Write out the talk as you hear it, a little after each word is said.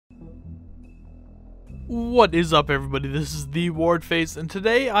What is up, everybody? This is TheWardFace, and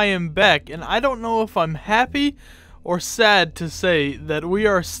today I am back, and I don't know if I'm happy or sad to say that we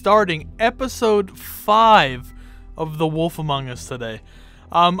are starting episode 5 of The Wolf Among Us today.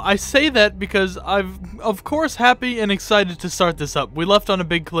 I say that because I'm, of course, happy and excited to start this up. We left on a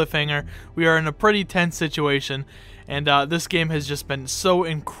big cliffhanger. We are in a pretty tense situation, and this game has just been so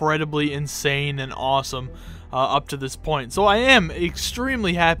incredibly insane and awesome up to this point. So I am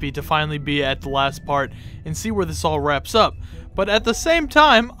extremely happy to finally be at the last part and see where this all wraps up. But at the same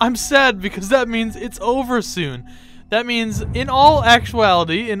time, I'm sad because that means it's over soon. That means, in all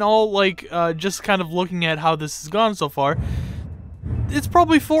actuality, in all, just kind of looking at how this has gone so far, it's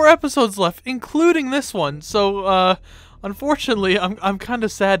probably 4 episodes left, including this one. So, unfortunately, I'm kind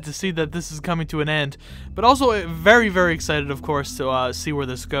of sad to see that this is coming to an end. But also very, very excited, of course, to see where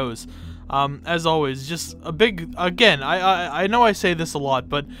this goes. As always, just a big, again, I know I say this a lot,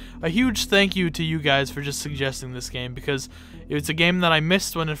 but a huge thank you to you guys for just suggesting this game, because it's a game that I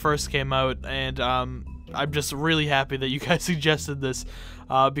missed when it first came out, and I'm just really happy that you guys suggested this,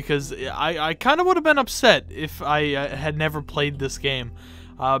 because I kind of would have been upset if I had never played this game.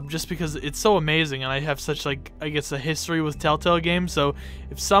 Just because it's so amazing, and I have such, like, I guess, a history with Telltale games, so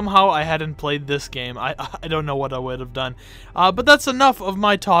if somehow I hadn't played this game, I don't know what I would have done. But that's enough of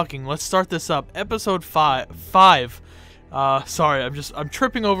my talking. Let's start this up. Episode 5. Sorry, I'm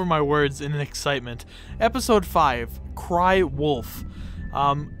tripping over my words in excitement. Episode 5, Cry Wolf.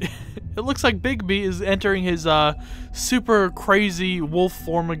 It looks like Big B is entering his super crazy wolf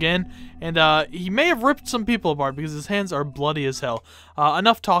form again, and he may have ripped some people apart because his hands are bloody as hell.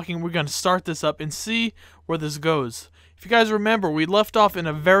 Enough talking, we're going to start this up and see where this goes. If you guys remember, we left off in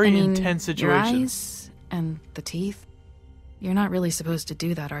a very intense situation. Your eyes and the teeth, you're not really supposed to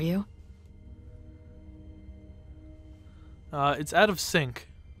do that, are you? It's out of sync.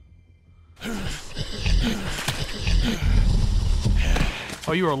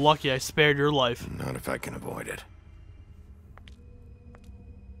 Oh, you are lucky I spared your life. Not if I can avoid it.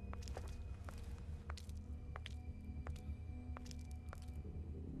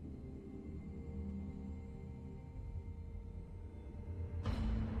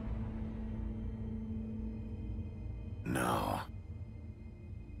 No.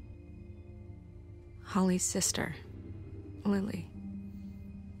 Holly's sister, Lily.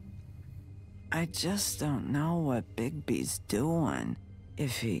 I just don't know what Bigby's doing.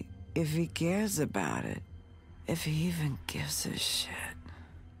 If he cares about it. If he even gives a shit.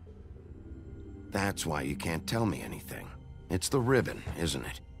 That's why you can't tell me anything. It's the ribbon, isn't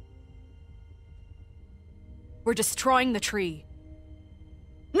it? We're destroying the tree.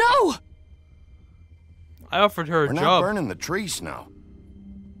 No! I offered her a We're job. not burning the tree, Snow.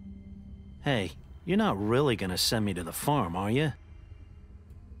 Hey, you're not really gonna send me to the farm, are you?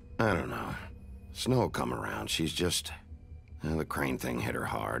 I don't know. Snow will come around. She's just... the crane thing hit her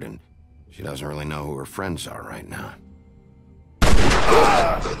hard, and she doesn't really know who her friends are right now.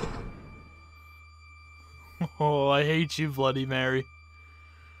 Oh, I hate you, Bloody Mary.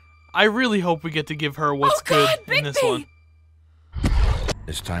 I really hope we get to give her what's good in this one.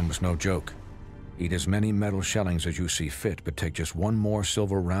 This time was no joke. Eat as many metal shellings as you see fit, but take just one more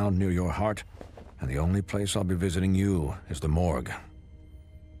silver round near your heart, and the only place I'll be visiting you is the morgue.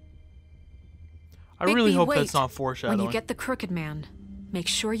 I really hope that's not foreshadowing. When you get the Crooked Man, make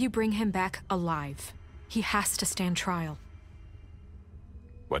sure you bring him back alive. He has to stand trial.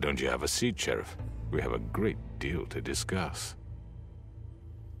 Why don't you have a seat, Sheriff? We have a great deal to discuss.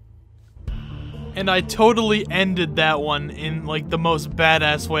 And I totally ended that one in, like, the most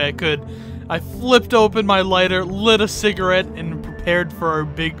badass way I could. I flipped open my lighter, lit a cigarette, and prepared for our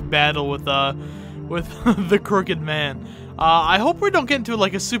big battle with the Crooked Man. I hope we don't get into,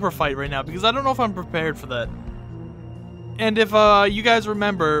 like, a super fight right now, because I don't know if I'm prepared for that. And if you guys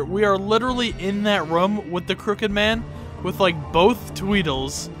remember, we are literally in that room with the Crooked Man, with, like, both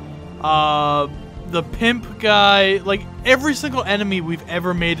Tweedles, the pimp guy, like, every single enemy we've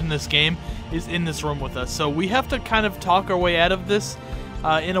ever made in this game is in this room with us. So we have to kind of talk our way out of this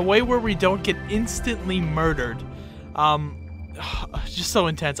in a way where we don't get instantly murdered. Just so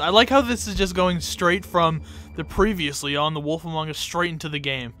intense. I like how this is just going straight from the previously on The Wolf Among Us straight into the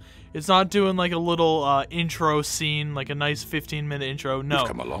game. It's not doing like a little intro scene, like a nice 15-minute intro. No, You've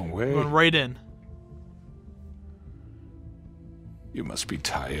come a long way. Going right in. You must be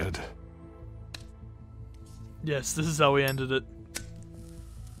tired. Yes, this is how we ended it.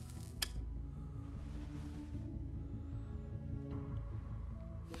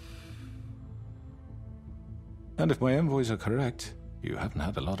 And if my envoys are correct, you haven't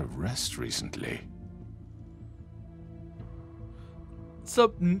had a lot of rest recently. What's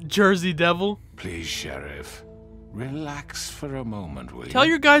up, Jersey Devil? Please, Sheriff. Relax for a moment, will you? Tell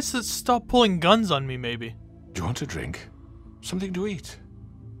your guys to stop pulling guns on me, maybe. Do you want a drink? Something to eat?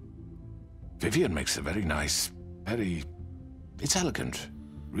 Vivian makes a very nice, it's elegant.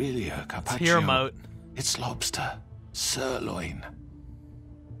 Really a carpaccio. Let's hear 'em out. It's lobster. Sirloin.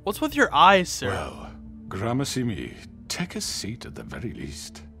 What's with your eyes, sir? Well, gramercy me. Take a seat at the very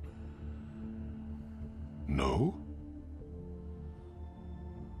least. No?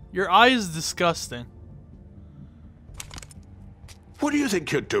 Your eye is disgusting. What do you think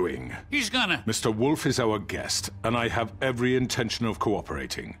you're doing? He's gonna... Mr. Wolf is our guest, and I have every intention of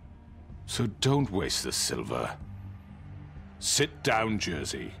cooperating. So don't waste the silver. Sit down,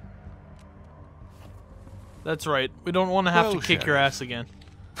 Jersey. That's right. We don't want to have Well, to kick your Sheriff. ass again.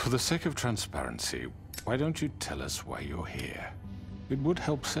 For the sake of transparency, why don't you tell us why you're here? It would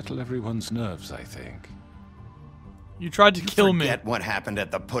help settle everyone's nerves, I think. You tried to kill me. Forget what happened at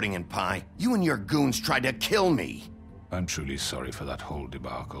the pudding and pie. You and your goons tried to kill me. I'm truly sorry for that whole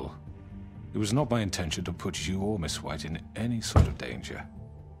debacle. It was not my intention to put you or Miss White in any sort of danger.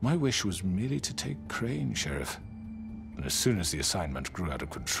 My wish was merely to take Crane, Sheriff. And as soon as the assignment grew out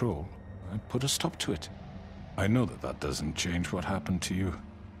of control, I put a stop to it. I know that that doesn't change what happened to you.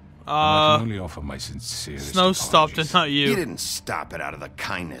 And I can only offer my sincerest Snow stopped apologies. it, not You you. didn't stop it out of the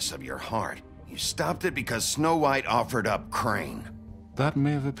kindness of your heart. You stopped it because Snow White offered up Crane. That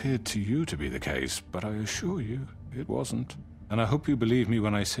may have appeared to you to be the case, but I assure you, it wasn't. And I hope you believe me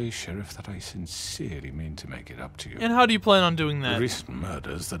when I say, Sheriff, that I sincerely mean to make it up to you. And how do you plan on doing The that? recent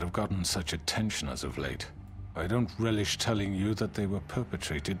murders that have gotten such attention as of late, I don't relish telling you that they were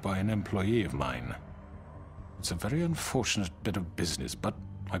perpetrated by an employee of mine. It's a very unfortunate bit of business, but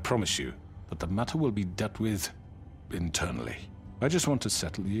I promise you that the matter will be dealt with internally. I just want to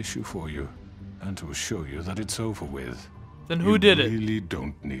settle the issue for you, and to assure you that it's over with. Then who did You it? really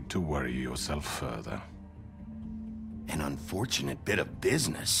don't need to worry yourself further. An unfortunate bit of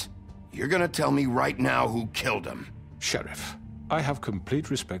business. You're gonna tell me right now who killed him. Sheriff, I have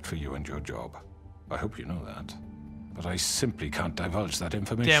complete respect for you and your job. I hope you know that. But I simply can't divulge that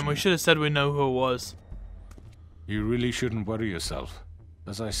information. Damn, we should have said we know who it was. You really shouldn't worry yourself.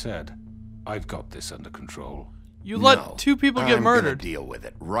 As I said, I've got this under control. You let No, two people get I'm gonna murdered. deal with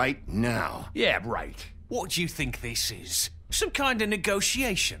it right now. Yeah, right. What do you think this is? Some kind of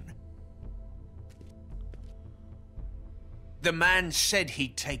negotiation? The man said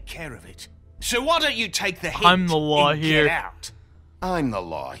he'd take care of it. So why don't you take the hint I'm the law and here. get out? I'm the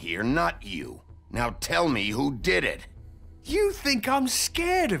law here, not you. Now tell me who did it. You think I'm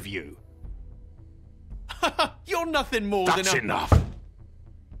scared of you? You're nothing more than That's a... enough!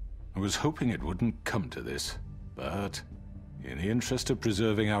 I was hoping it wouldn't come to this, but in the interest of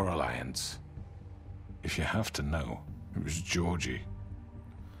preserving our alliance, if you have to know, it was Georgie.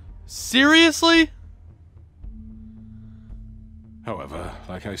 Seriously? However,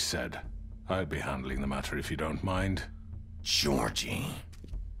 like I said, I'll be handling the matter if you don't mind. Georgie.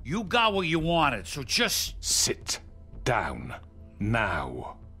 You got what you wanted, so just... Sit down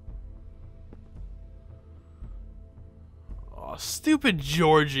now. Oh, stupid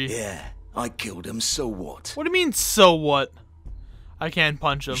Georgie. Yeah, I killed him, so what? What do you mean, so what? I can't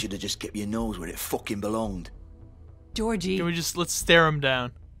punch You him. should have just kept your nose where it fucking belonged. Georgie. Can we just, let's stare him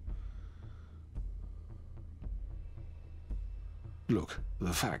down. Look,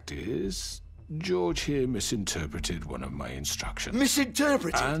 the fact is, George here misinterpreted one of my instructions.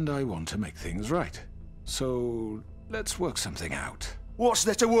 Misinterpreted? And I want to make things right. So, let's work something out. What's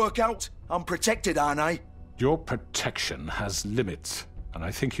there to work out? I'm protected, aren't I? Your protection has limits, and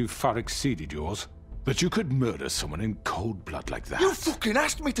I think you've far exceeded yours. That you could murder someone in cold blood like that. You fucking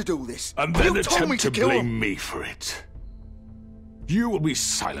asked me to do this. And then you told me attempt to to kill blame him. me for it. You will be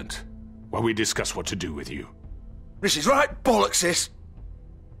silent while we discuss what to do with you. This is right bollocks, this.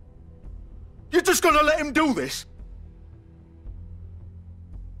 You're just gonna let him do this?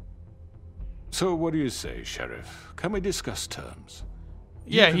 So what do you say, Sheriff? Can we discuss terms?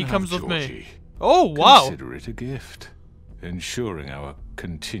 Yeah, You he can comes have with me. Georgie. Oh, wow. Consider it a gift, ensuring our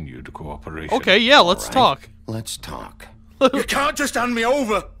continued cooperation. Okay, yeah, let's Right. talk. Let's talk. You can't just hand me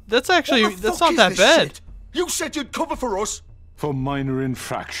over. That's actually, What the that's fuck not is that this bad. shit? You said you'd cover for us. For minor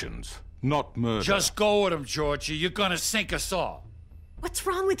infractions, not murder. Just go with him, Georgie. You're gonna sink us all. What's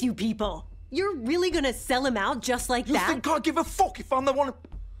wrong with you people? You're really gonna sell him out just like You that? think I give a fuck if I'm the one?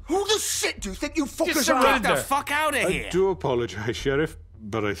 Who the shit do you think you fuckers Just are? get the fuck out of I here. do apologize, Sheriff,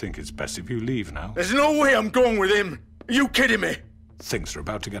 but I think it's best if you leave now. There's no way I'm going with him. Are you kidding me? Things are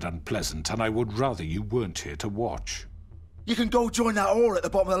about to get unpleasant, and I would rather you weren't here to watch. You can go join that whore at the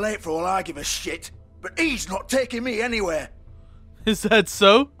bottom of the lake for all I give a shit. But he's not taking me anywhere. Is that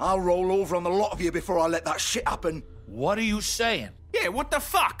so? I'll roll over on the lot of you before I let that shit happen. What are you saying? Yeah, what the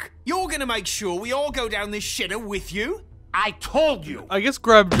fuck? You're gonna make sure we all go down this shitter with you? I told you. I guess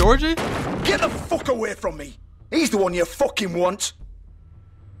grab Georgie? Get the fuck away from me. He's the one you fucking want.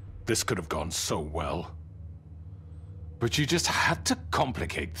 This could have gone so well. But you just had to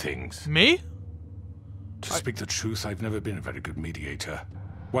complicate things. Me? To speak the truth, I've never been a very good mediator.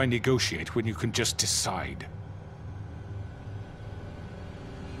 Why negotiate when you can just decide?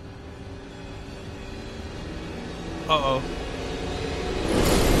 Uh-oh.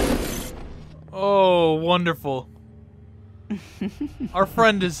 Oh, wonderful. Our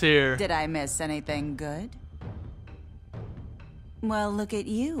friend is here. Did I miss anything good? Well, look at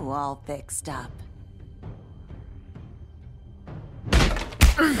you, all fixed up.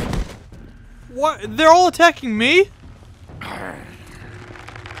 What? They're all attacking me?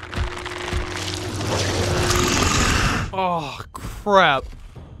 Oh, crap.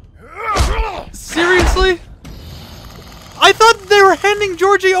 Seriously? I thought they were handing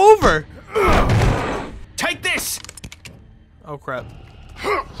Georgie over. Take this! Oh, crap.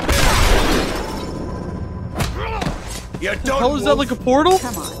 You're The done, hell is that, like a portal?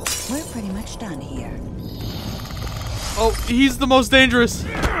 Come on, we're pretty much done here. Oh, he's the most dangerous.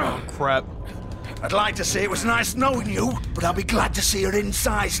 Oh, crap. I'd like to say it was nice knowing you, but I'll be glad to see your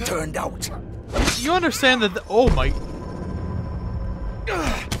insides turned out. You understand that oh my...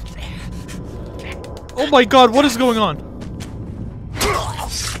 Oh my god, what is going on?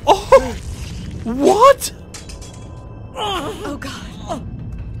 Oh! What? Oh god.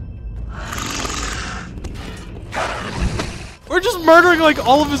 We're just murdering like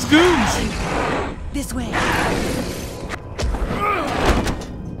all of his goons. This way.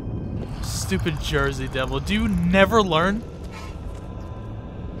 Stupid Jersey Devil. Do you never learn?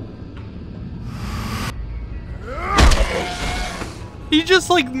 He just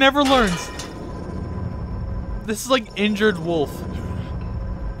like never learns. This is like injured wolf.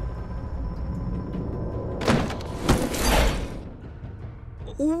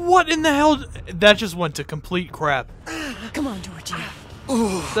 What in the hell? That just went to complete crap. Come on, Georgie.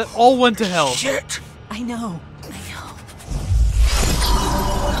 That all went to hell. Shit! I know.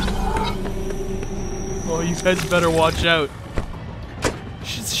 Oh, you guys better watch out.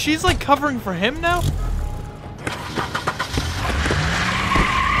 She's like covering for him now?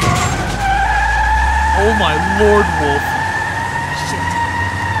 Oh my lord, Wolf.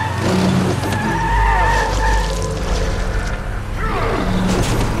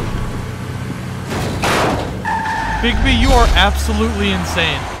 Bigby, you are absolutely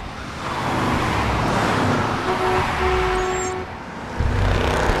insane.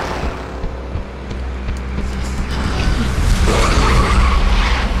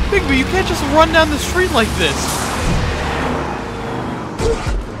 Bigby, you can't just run down the street like this.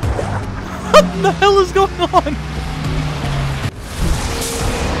 What the hell is going on?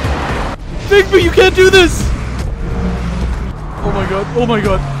 Bigby, you can't do this! Oh my god, oh my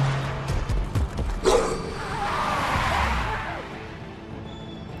god.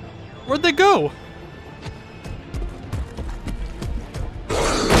 Where'd they go?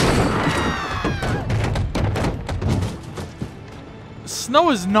 Snow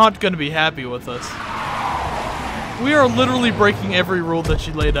is not gonna be happy with us. We are literally breaking every rule that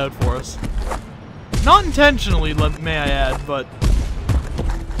she laid out for us. Not intentionally, may I add, but...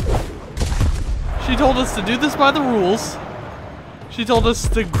 She told us to do this by the rules. She told us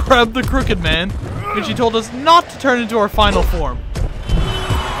to grab the Crooked Man. And she told us not to turn into our final form.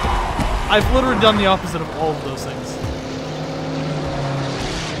 I've literally done the opposite of all of those things.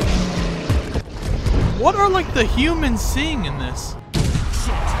 What are, like, the humans seeing in this?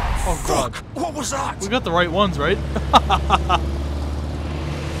 Oh god. What was that? We got the right ones, right?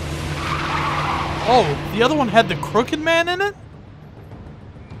 Oh, the other one had the Crooked Man in it?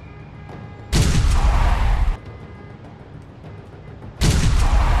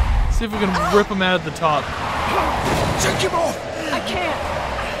 See if we can rip him out at the top. Take him off! I can't.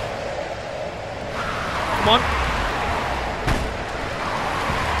 Come on.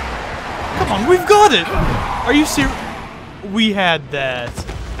 Come on, we've got it! Are you serious? We had that.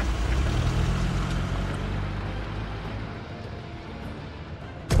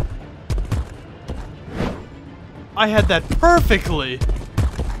 I had that perfectly.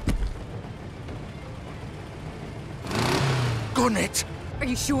 Gun it! Are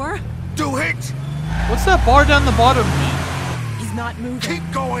you sure? Do it! What's that bar down the bottom mean? He's not moving.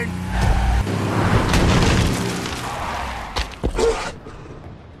 Keep going!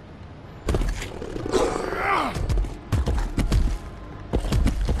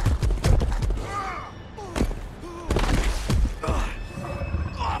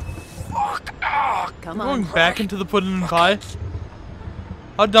 Come We're on. going back into the pudding and pie?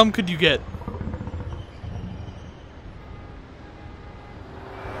 How dumb could you get?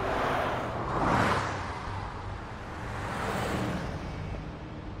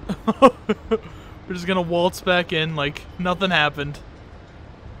 We're just gonna waltz back in like nothing happened.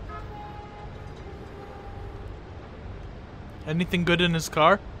 Anything good in his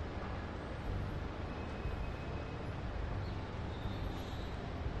car?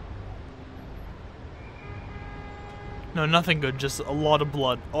 No, nothing good, just a lot of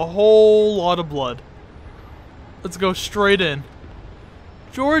blood. A whole lot of blood. Let's go straight in.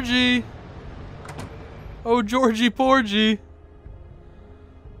 Georgie! Oh, Georgie Porgy!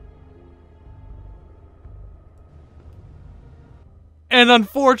 And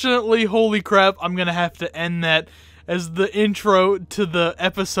unfortunately, holy crap, I'm gonna have to end that as the intro to the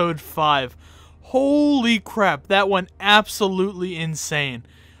episode 5. Holy crap, that went absolutely insane.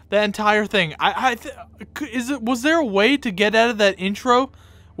 That entire thing. Was there a way to get out of that intro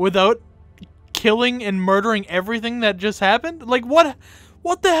without killing and murdering everything that just happened? Like, what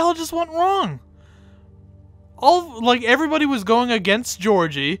the hell just went wrong? Everybody was going against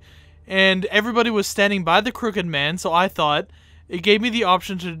Georgie, and everybody was standing by the Crooked Man, so I thought it gave me the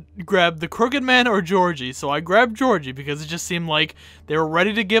option to grab the Crooked Man or Georgie, so I grabbed Georgie because it just seemed like they were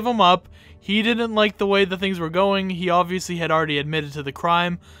ready to give him up. He didn't like the way the things were going. He obviously had already admitted to the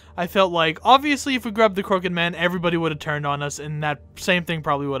crime. I felt like, obviously, if we grabbed the Crooked Man, everybody would have turned on us, and that same thing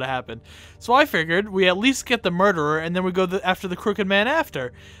probably would have happened. So I figured we at least get the murderer, and then we go after the Crooked Man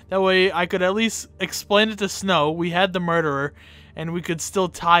after. That way, I could at least explain it to Snow. We had the murderer, and we could still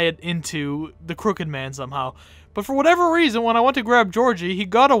tie it into the Crooked Man somehow. But for whatever reason, when I went to grab Georgie, he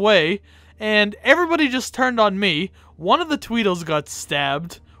got away, and everybody just turned on me. One of the Tweedles got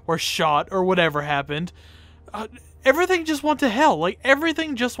stabbed, or shot, or whatever happened. Everything just went to hell. Like,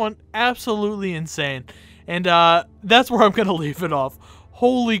 everything just went absolutely insane. And that's where I'm going to leave it off.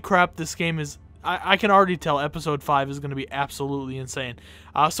 Holy crap, this game is... I can already tell episode 5 is going to be absolutely insane.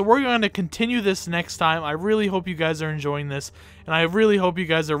 So we're going to continue this next time. I really hope you guys are enjoying this. And I really hope you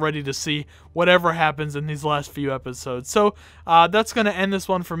guys are ready to see whatever happens in these last few episodes. So that's going to end this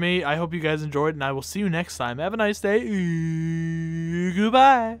one for me. I hope you guys enjoyed, and I will see you next time. Have a nice day.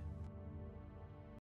 Goodbye.